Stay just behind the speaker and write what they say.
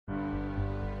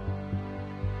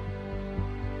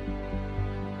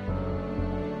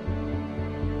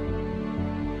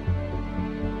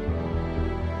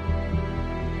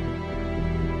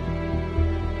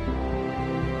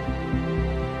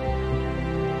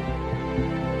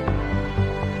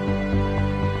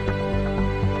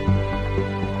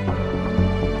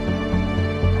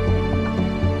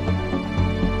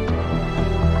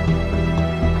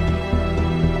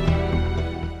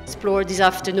floor this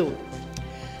afternoon.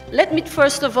 Let me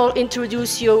first of all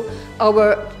introduce you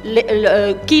our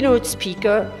keynote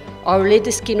speaker, our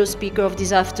latest keynote speaker of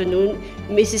this afternoon,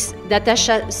 Mrs.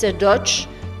 Natasha Srdoc,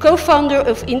 co-founder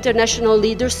of International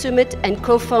Leaders Summit and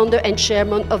co-founder and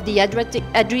chairman of the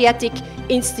Adriatic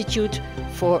Institute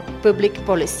for Public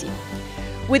Policy.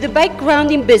 With a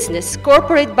background in business,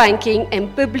 corporate banking,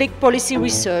 and public policy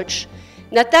research,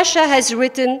 Natasha has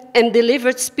written and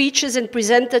delivered speeches and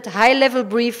presented high-level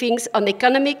briefings on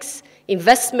economics,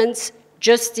 investments,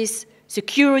 justice,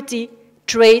 security,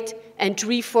 trade, and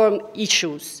reform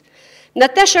issues.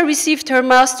 Natasha received her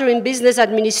Master in Business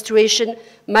Administration,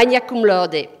 magna cum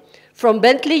laude, from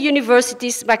Bentley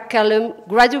University's McCallum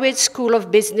Graduate School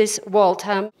of Business,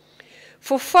 Waltham.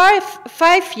 For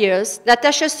five years,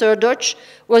 Natasha Srdoc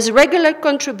was a regular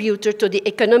contributor to the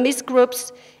Economist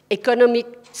Group's Economic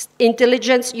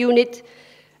Intelligence Unit.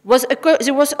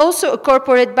 She was also a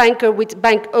corporate banker with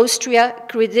Bank Austria,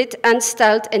 Credit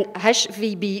Anstalt, and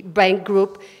HVB Bank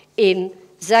Group in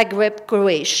Zagreb,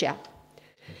 Croatia.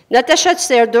 Natasha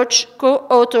Srdoc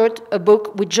co-authored a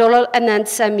book with Jalal Anand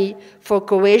Sami for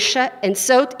Croatia and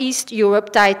Southeast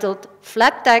Europe titled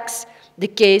Flat Tax, the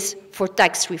Case for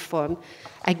Tax Reform.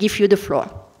 I give you the floor.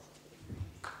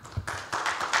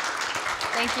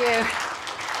 Thank you.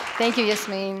 Thank you,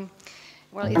 Yasmin.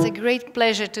 Well, it's a great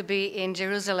pleasure to be in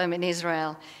Jerusalem, in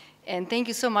Israel, and thank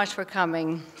you so much for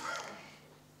coming.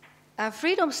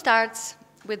 Freedom starts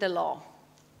with the law.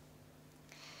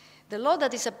 The law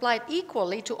that is applied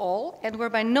equally to all and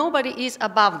whereby nobody is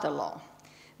above the law.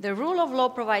 The rule of law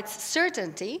provides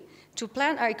certainty to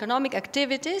plan our economic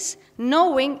activities,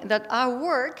 knowing that our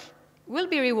work will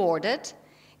be rewarded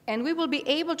and we will be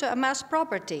able to amass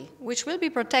property, which will be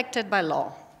protected by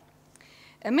law.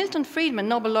 Milton Friedman,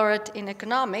 Nobel laureate in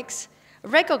economics,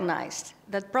 recognized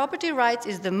that property rights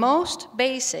is the most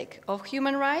basic of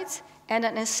human rights and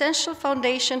an essential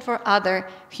foundation for other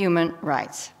human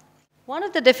rights. One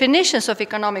of the definitions of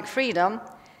economic freedom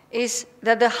is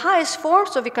that the highest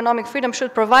forms of economic freedom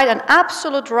should provide an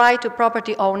absolute right to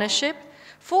property ownership,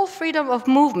 full freedom of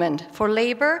movement for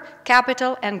labor,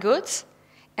 capital, and goods,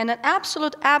 and an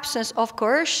absolute absence of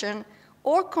coercion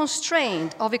or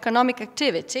constraint of economic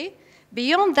activity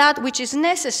beyond that which is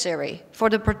necessary for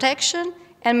the protection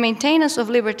and maintenance of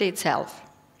liberty itself.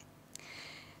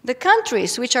 The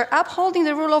countries which are upholding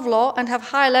the rule of law and have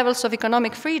high levels of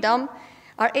economic freedom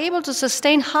are able to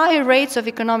sustain higher rates of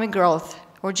economic growth,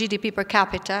 or GDP per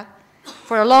capita,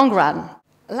 for a long run.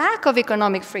 Lack of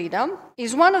economic freedom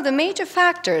is one of the major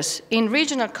factors in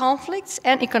regional conflicts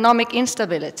and economic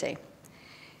instability.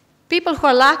 People who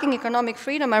are lacking economic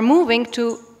freedom are moving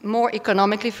to more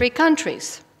economically free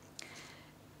countries.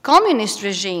 Communist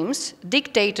regimes,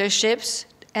 dictatorships,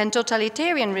 and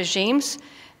totalitarian regimes,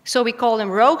 so we call them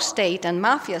rogue state and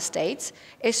mafia states,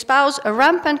 espouse a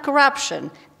rampant corruption,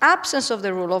 absence of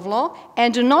the rule of law,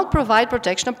 and do not provide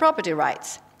protection of property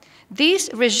rights.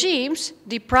 These regimes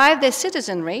deprive their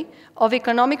citizenry of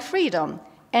economic freedom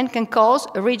and can cause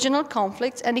regional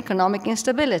conflicts and economic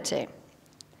instability.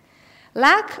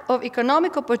 Lack of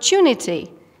economic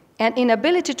opportunity and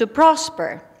inability to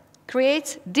prosper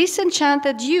creates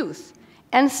disenchanted youth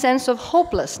and sense of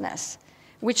hopelessness,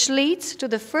 which leads to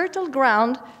the fertile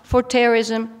ground for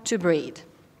terrorism to breed.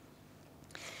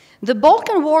 The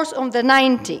Balkan Wars of the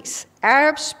 90s,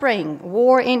 Arab Spring,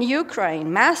 war in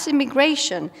Ukraine, mass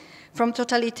immigration from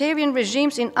totalitarian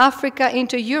regimes in Africa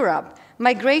into Europe,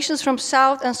 migrations from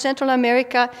South and Central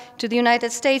America to the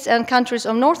United States and countries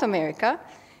of North America,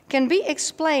 can be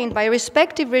explained by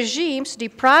respective regimes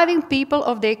depriving people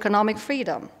of their economic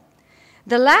freedom.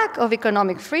 The lack of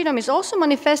economic freedom is also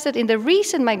manifested in the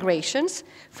recent migrations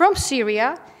from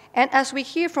Syria, and as we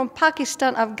hear from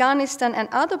Pakistan, Afghanistan, and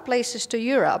other places to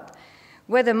Europe,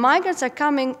 where the migrants are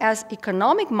coming as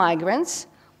economic migrants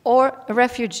or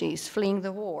refugees fleeing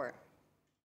the war.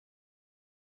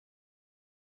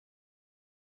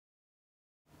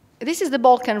 This is the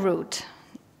Balkan route.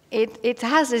 It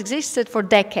has existed for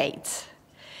decades.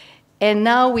 And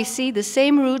now we see the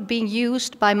same route being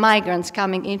used by migrants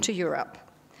coming into Europe.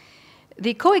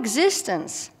 The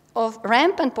coexistence of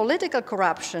rampant political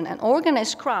corruption and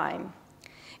organized crime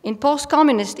in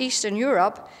post-communist Eastern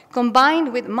Europe,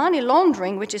 combined with money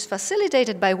laundering, which is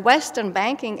facilitated by Western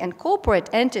banking and corporate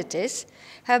entities,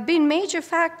 have been major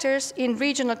factors in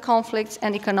regional conflicts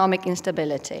and economic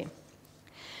instability.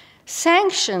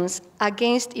 Sanctions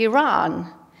against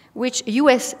Iran, which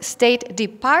US State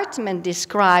Department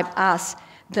described as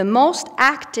the most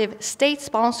active state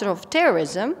sponsor of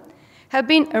terrorism, have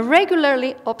been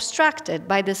regularly obstructed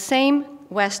by the same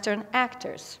Western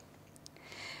actors.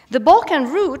 The Balkan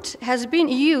route has been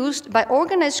used by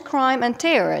organized crime and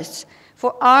terrorists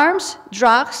for arms,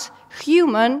 drugs,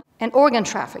 human and organ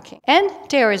trafficking, and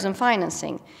terrorism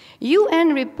financing.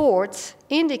 UN reports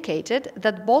indicated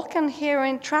that Balkan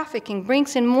heroin trafficking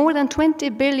brings in more than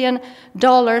 $20 billion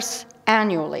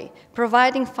annually,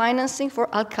 providing financing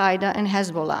for Al-Qaeda and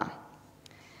Hezbollah.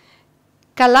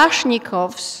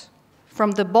 Kalashnikovs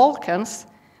from the Balkans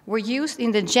were used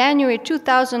in the January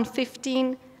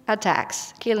 2015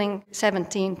 attacks, killing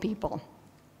 17 people.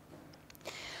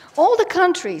 All the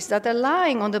countries that are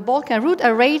lying on the Balkan route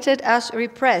are rated as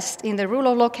repressed in the rule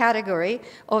of law category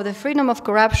of the freedom of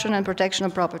corruption and protection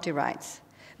of property rights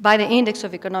by the Index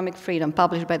of Economic Freedom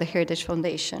published by the Heritage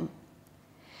Foundation.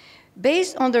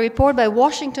 Based on the report by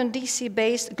Washington,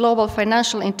 D.C.-based Global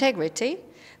Financial Integrity,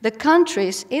 the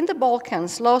countries in the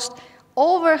Balkans lost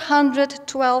over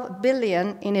 $112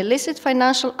 billion in illicit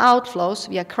financial outflows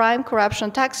via crime,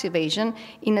 corruption, tax evasion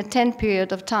in a 10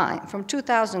 period of time, from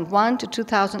 2001 to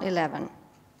 2011.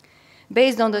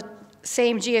 Based on the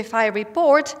same GFI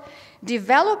report,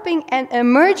 developing and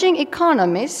emerging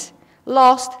economies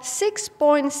lost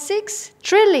 $6.6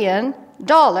 trillion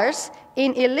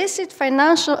in illicit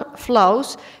financial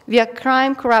flows via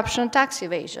crime, corruption, tax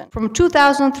evasion from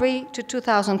 2003 to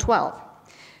 2012.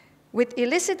 With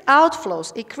illicit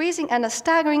outflows increasing at a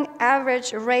staggering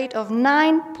average rate of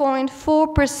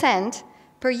 9.4%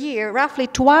 per year, roughly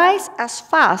twice as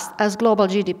fast as global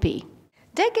GDP.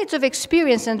 Decades of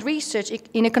experience and research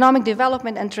in economic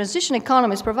development and transition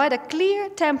economies provide a clear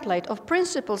template of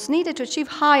principles needed to achieve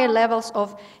higher levels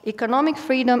of economic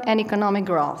freedom and economic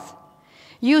growth.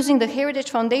 Using the Heritage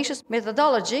Foundation's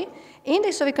methodology,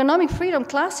 Index of Economic Freedom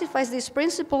classifies these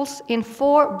principles in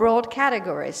 4 broad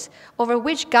categories, over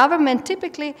which government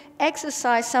typically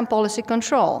exercise some policy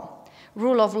control: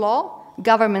 rule of law,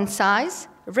 government size,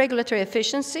 regulatory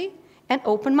efficiency, and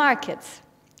open markets.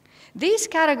 These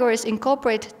categories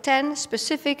incorporate 10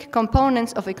 specific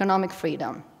components of economic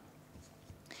freedom.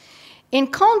 In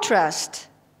contrast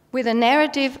with the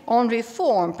narrative on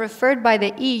reform preferred by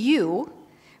the EU,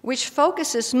 which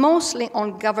focuses mostly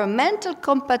on governmental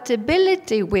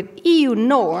compatibility with EU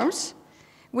norms,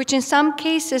 which in some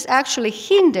cases actually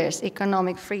hinders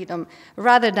economic freedom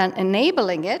rather than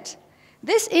enabling it,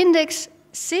 this index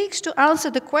seeks to answer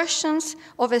the questions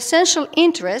of essential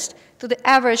interest to the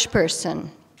average person.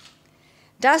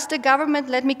 Does the government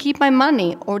let me keep my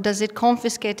money, or does it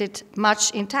confiscate it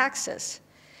much in taxes?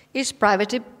 Is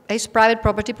private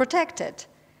property protected?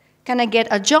 Can I get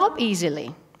a job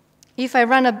easily? If I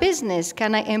run a business,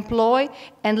 can I employ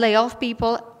and lay off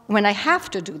people when I have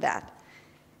to do that?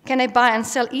 Can I buy and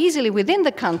sell easily within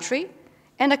the country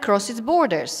and across its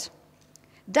borders?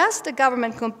 Does the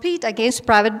government compete against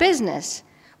private business,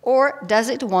 or does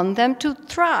it want them to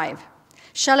thrive?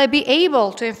 Shall I be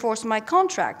able to enforce my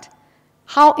contract?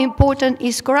 How important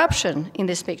is corruption in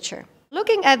this picture?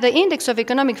 Looking at the Index of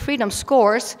Economic Freedom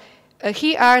scores,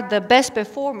 here are the best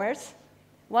performers.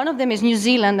 One of them is New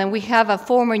Zealand, and we have a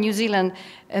former New Zealand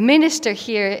minister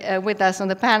here with us on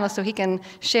the panel, so he can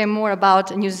share more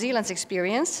about New Zealand's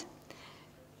experience.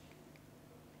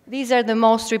 These are the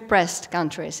most repressed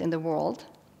countries in the world.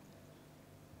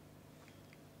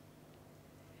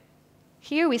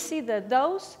 Here we see that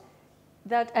those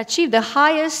that achieved the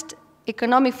highest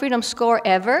economic freedom score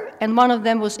ever, and one of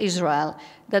them was Israel,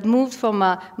 that moved from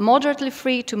a moderately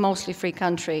free to mostly free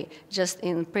country just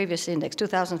in the previous index,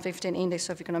 2015 Index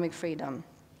of Economic Freedom.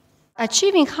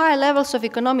 Achieving higher levels of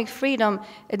economic freedom,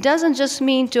 it doesn't just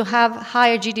mean to have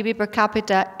higher GDP per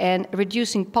capita and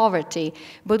reducing poverty,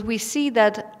 but we see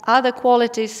that other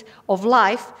qualities of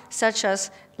life, such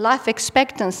as life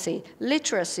expectancy,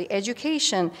 literacy,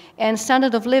 education, and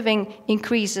standard of living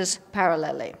increases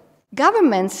parallelly.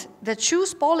 Governments that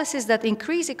choose policies that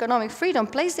increase economic freedom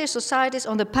place their societies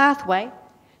on the pathway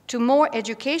to more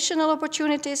educational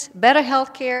opportunities, better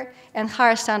health care, and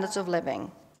higher standards of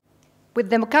living. With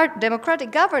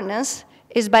democratic governance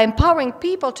is by empowering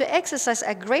people to exercise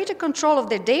a greater control of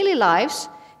their daily lives.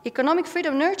 Economic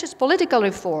freedom nurtures political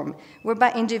reform,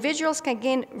 whereby individuals can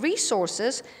gain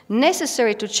resources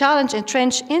necessary to challenge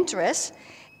entrenched interests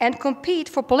and compete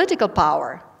for political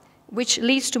power, which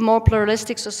leads to more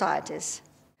pluralistic societies.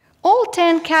 All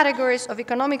 10 categories of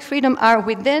economic freedom are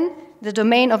within the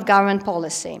domain of government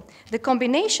policy. The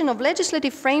combination of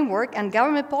legislative framework and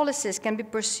government policies can be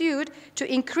pursued to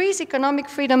increase economic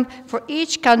freedom for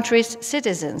each country's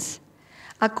citizens.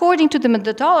 According to the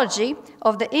methodology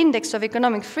of the Index of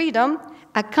Economic Freedom,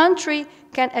 a country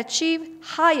can achieve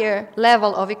higher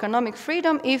level of economic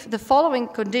freedom if the following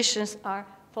conditions are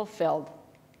fulfilled.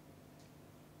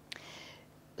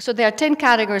 So there are 10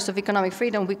 categories of economic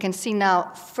freedom. We can see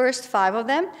now first 5 of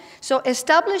them. So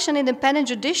establish an independent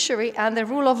judiciary and the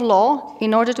rule of law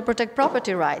in order to protect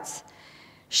property rights.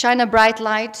 Shine a bright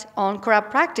light on corrupt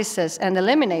practices and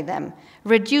eliminate them.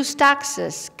 Reduce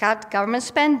taxes, cut government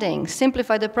spending,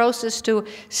 simplify the process to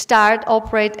start,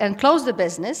 operate, and close the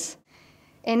business.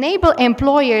 Enable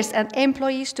employers and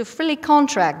employees to freely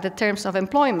contract the terms of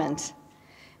employment.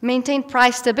 Maintain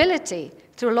price stability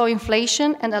through low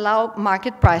inflation and allow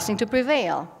market pricing to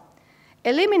prevail.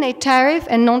 Eliminate tariff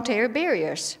and non-tariff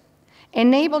barriers.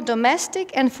 Enable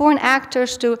domestic and foreign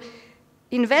actors to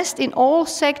invest in all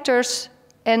sectors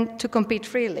and to compete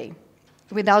freely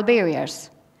without barriers.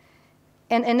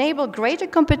 And enable greater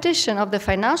competition of the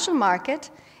financial market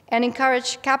and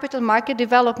encourage capital market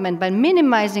development by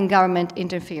minimizing government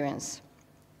interference.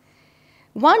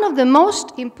 One of the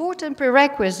most important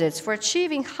prerequisites for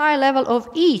achieving high level of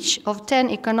each of 10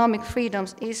 economic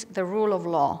freedoms is the rule of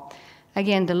law.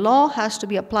 Again, the law has to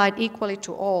be applied equally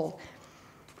to all,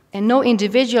 and no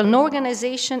individual, no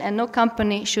organization, and no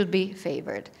company should be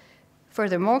favored.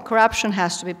 Furthermore, corruption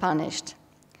has to be punished.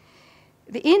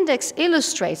 The index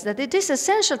illustrates that it is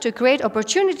essential to create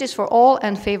opportunities for all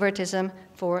and favoritism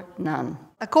for none.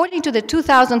 According to the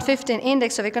 2015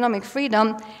 Index of Economic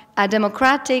Freedom, a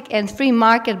democratic and free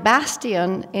market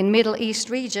bastion in Middle East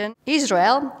region,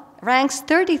 Israel ranks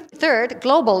 33rd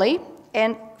globally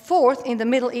and 4th in the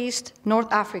Middle East,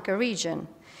 North Africa region.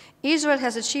 Israel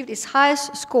has achieved its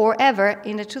highest score ever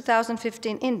in the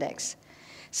 2015 index.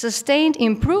 Sustained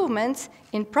improvements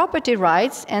in property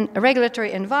rights and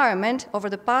regulatory environment over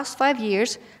the past 5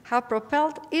 years have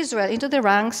propelled Israel into the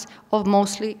ranks of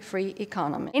mostly free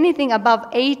economy. Anything above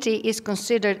 80 is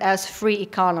considered as free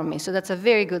economy, so that's a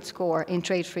very good score in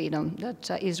trade freedom that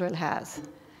Israel has.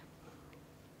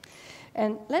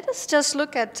 And let us just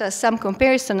look at some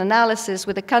comparison analysis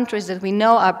with the countries that we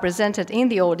know are presented in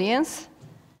the audience.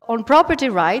 On property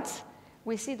rights,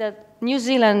 we see that New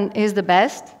Zealand is the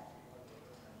best,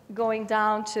 going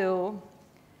down to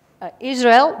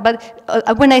Israel, but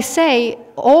when I say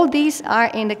all these are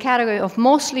in the category of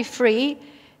mostly free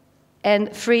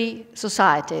and free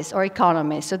societies or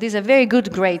economies, so these are very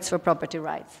good grades for property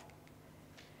rights.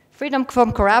 Freedom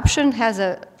from corruption has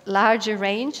a larger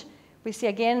range. We see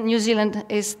again New Zealand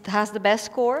has the best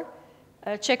score.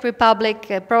 Czech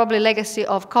Republic, probably legacy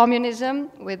of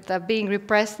communism with being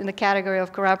repressed in the category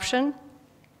of corruption.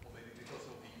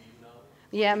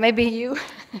 Yeah, maybe you.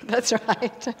 That's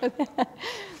right.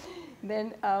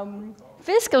 Then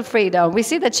fiscal freedom. We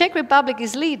see the Czech Republic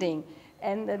is leading,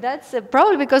 and that's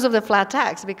probably because of the flat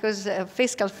tax, because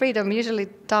fiscal freedom usually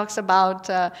talks about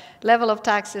level of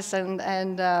taxes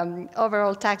and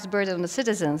overall tax burden on the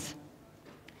citizens.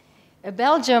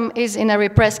 Belgium is in a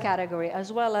repressed category,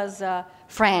 as well as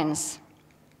France.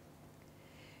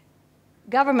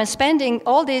 Government spending,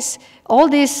 all these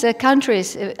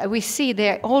countries, we see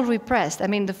they're all repressed. I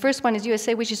mean, the first one is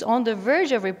USA, which is on the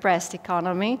verge of repressed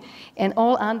economy, and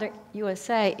all under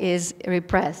USA is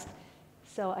repressed.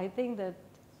 So I think that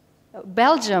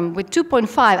Belgium with 2.5,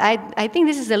 I think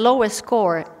this is the lowest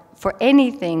score for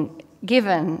anything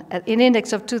given in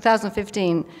index of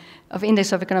 2015 of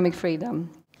Index of Economic Freedom.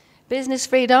 Business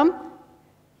freedom,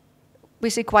 we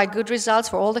see quite good results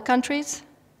for all the countries.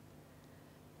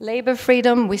 Labor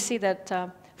freedom, we see that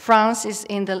France is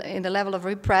in the level of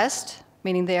repressed,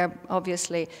 meaning there are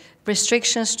obviously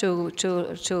restrictions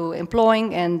to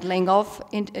employing and laying off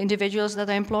individuals that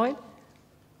are employed.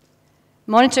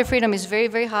 Monetary freedom is very,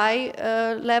 very high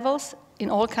levels in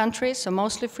all countries, so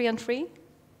mostly free and free.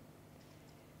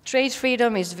 Trade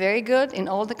freedom is very good in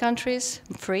all the countries,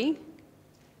 free.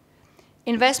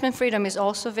 Investment freedom is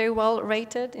also very well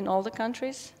rated in all the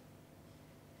countries.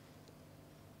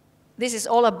 This is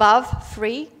all above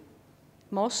free,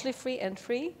 mostly free and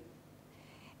free.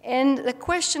 And the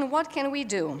question, what can we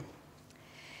do?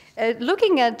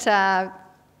 Looking at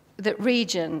the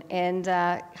region and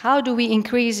how do we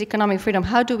increase economic freedom,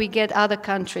 how do we get other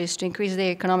countries to increase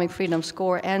their economic freedom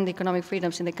score and economic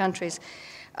freedoms in the countries,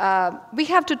 we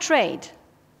have to trade.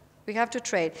 We have to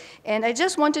trade. And I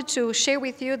just wanted to share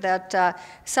with you that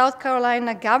South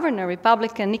Carolina Governor,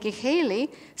 Republican Nikki Haley,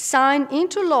 signed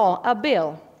into law a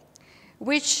bill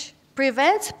which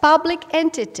prevents public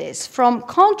entities from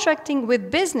contracting with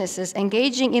businesses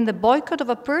engaging in the boycott of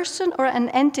a person or an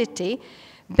entity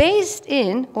based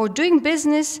in or doing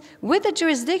business with a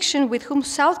jurisdiction with whom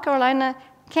South Carolina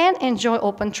can enjoy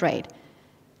open trade.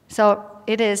 So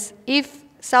it is, if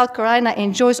South Carolina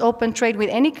enjoys open trade with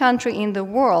any country in the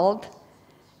world,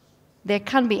 there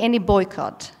can't be any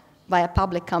boycott by a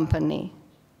public company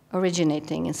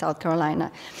originating in South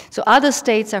Carolina. So other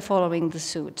states are following the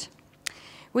suit.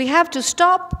 We have to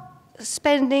stop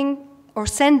spending or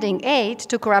sending aid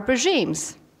to corrupt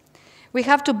regimes. We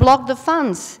have to block the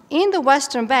funds in the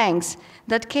Western banks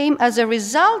that came as a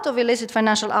result of illicit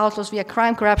financial outflows via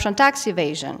crime, corruption, tax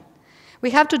evasion.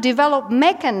 We have to develop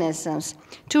mechanisms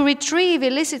to retrieve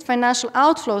illicit financial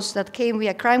outflows that came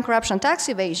via crime, corruption, tax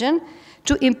evasion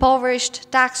to impoverished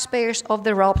taxpayers of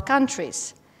the robbed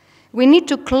countries. We need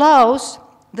to close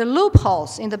the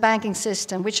loopholes in the banking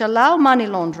system which allow money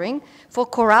laundering for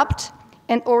corrupt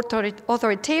and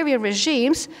authoritarian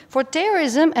regimes for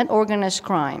terrorism and organized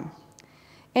crime.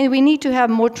 And we need to have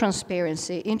more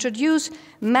transparency, introduce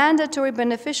mandatory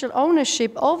beneficial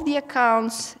ownership of the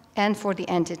accounts and for the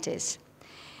entities.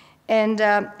 And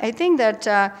I think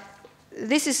that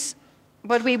this is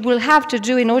what we will have to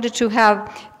do in order to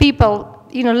have people,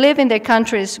 live in their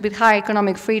countries with high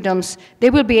economic freedoms. They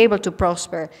will be able to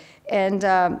prosper. And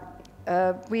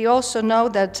we also know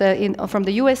that from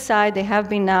the US side, there have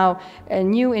been now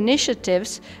new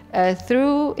initiatives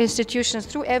through institutions,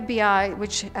 through FBI,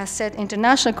 which has set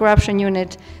International Corruption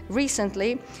Unit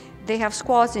recently. They have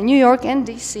squads in New York and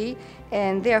DC,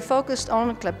 and they are focused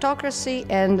on kleptocracy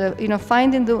and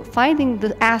finding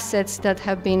the assets that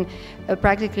have been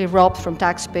practically robbed from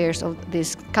taxpayers of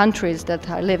these countries that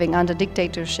are living under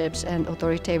dictatorships and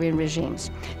authoritarian regimes.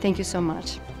 Thank you so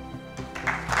much.